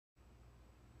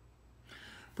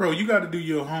Bro, you got to do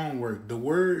your homework. The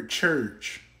word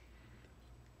church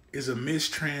is a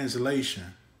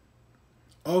mistranslation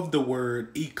of the word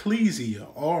ecclesia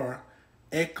or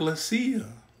ecclesia,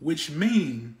 which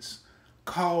means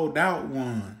called out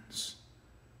ones.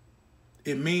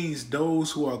 It means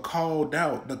those who are called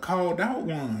out, the called out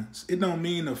ones. It don't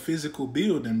mean a physical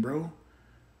building, bro.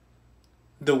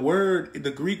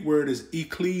 The Greek word is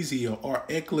ecclesia or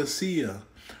ecclesia.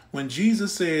 When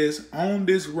Jesus says, on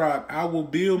this rock, I will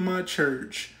build my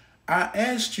church, I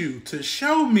asked you to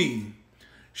show me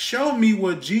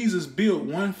what Jesus built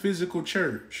one physical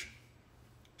church.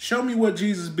 Show me what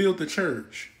Jesus built the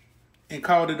church and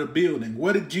called it a building.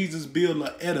 What did Jesus build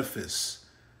an edifice?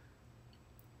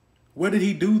 Where did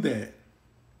he do that?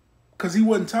 Because he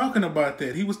wasn't talking about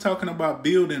that. He was talking about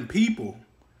building people.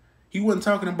 He wasn't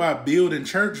talking about building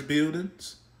church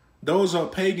buildings. Those are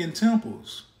pagan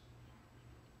temples.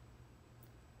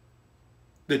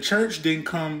 The church didn't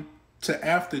come to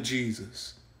after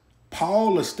Jesus.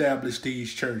 Paul established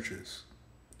these churches.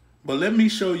 But let me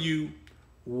show you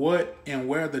what and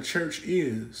where the church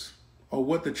is, or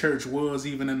what the church was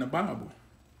even in the Bible.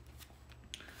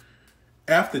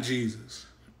 After Jesus.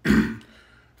 1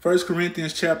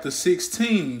 Corinthians chapter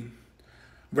 16,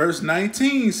 verse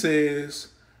 19 says,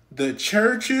 the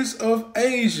churches of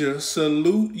Asia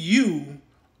salute you.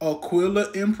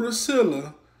 Aquila and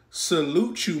Priscilla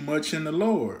salute you much in the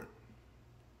Lord.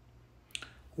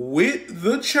 With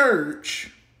the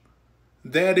church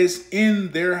that is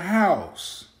in their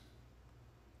house.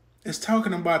 It's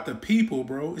talking about the people,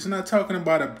 bro. It's not talking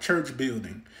about a church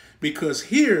building. Because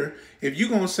here, if you're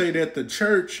going to say that the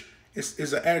church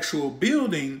is an actual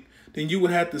building, then you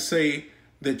would have to say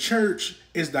the church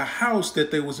is the house that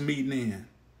they was meeting in.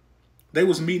 They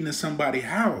was meeting in somebody's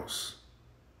house.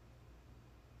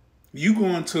 You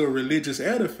going to a religious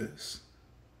edifice.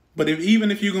 But even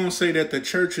if you're going to say that the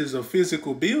church is a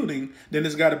physical building, then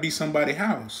it's got to be somebody's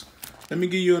house. Let me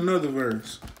give you another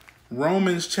verse.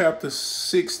 Romans chapter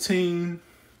 16,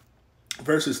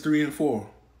 verses 3 and 4.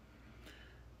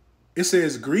 It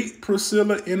says, greet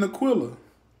Priscilla and Aquila,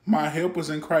 my helpers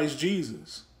in Christ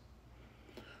Jesus,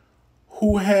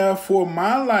 who have for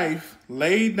my life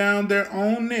laid down their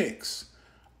own necks,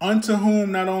 unto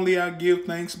whom not only I give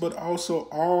thanks, but also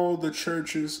all the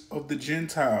churches of the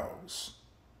Gentiles.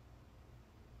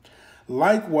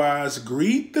 Likewise,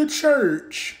 greet the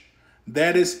church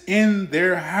that is in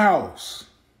their house.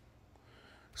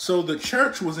 So the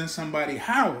church was in somebody's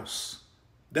house.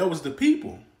 That was the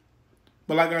people.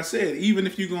 But like I said, even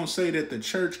if you're going to say that the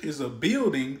church is a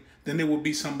building, then it would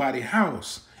be somebody's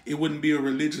house. It wouldn't be a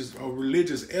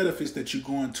religious edifice that you're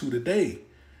going to today,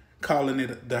 calling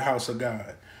it the house of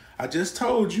God. I just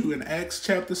told you in Acts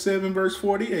chapter 7, verse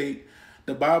 48,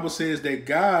 the Bible says that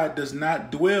God does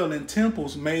not dwell in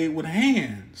temples made with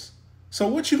hands. So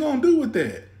what you going to do with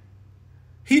that?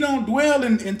 He don't dwell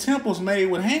in temples made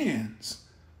with hands.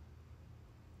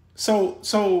 So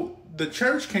the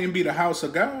church can't be the house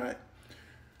of God.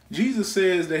 Jesus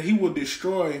says that he will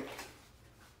destroy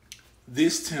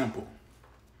this temple.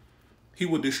 He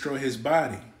will destroy his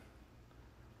body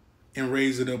and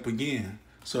raise it up again.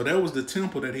 So that was the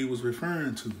temple that he was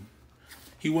referring to.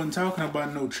 He wasn't talking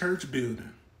about no church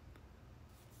building.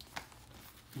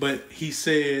 But he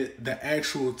said the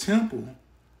actual temple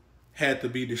had to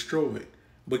be destroyed.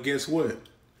 But guess what?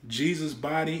 Jesus'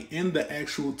 body in the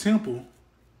actual temple,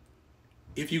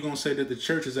 if you're going to say that the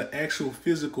church is an actual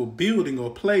physical building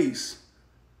or place,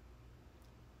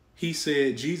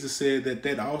 Jesus said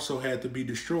that also had to be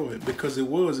destroyed because it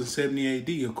was in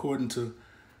 70 AD according to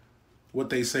what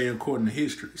they say according to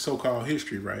history, so-called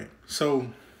history, right? So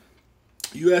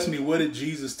you ask me, what did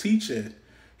Jesus teach at?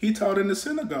 He taught in the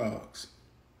synagogues.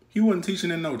 He wasn't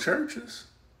teaching in no churches.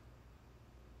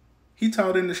 He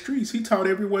taught in the streets. He taught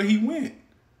everywhere he went.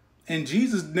 And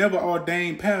Jesus never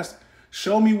ordained pastor.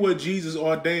 Show me what Jesus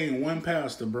ordained one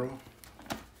pastor, bro.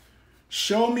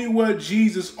 Show me what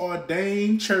Jesus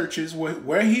ordained churches,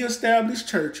 where he established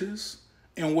churches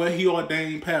and where he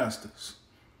ordained pastors.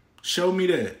 Show me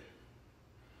that.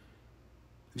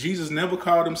 Jesus never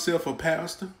called himself a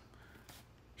pastor.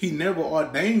 He never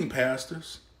ordained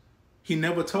pastors. He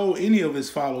never told any of his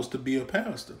followers to be a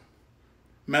pastor.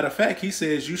 Matter of fact, he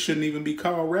says you shouldn't even be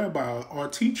called rabbi or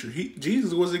teacher.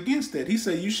 Jesus was against that. He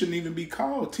said you shouldn't even be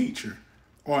called teacher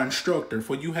or instructor,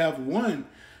 for you have one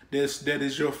that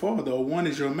is your father, or one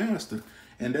is your master,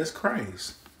 and that's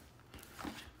Christ.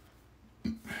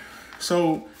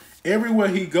 So everywhere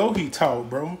he go, he taught,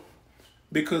 bro,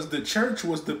 because the church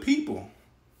was the people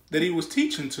that he was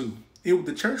teaching to.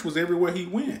 The church was everywhere he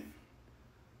went.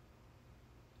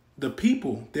 the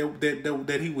people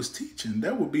that he was teaching.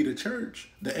 That would be the church,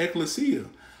 the ecclesia,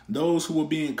 those who were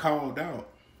being called out.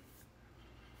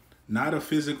 Not a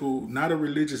physical, not a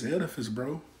religious edifice,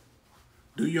 bro.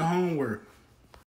 Do your homework.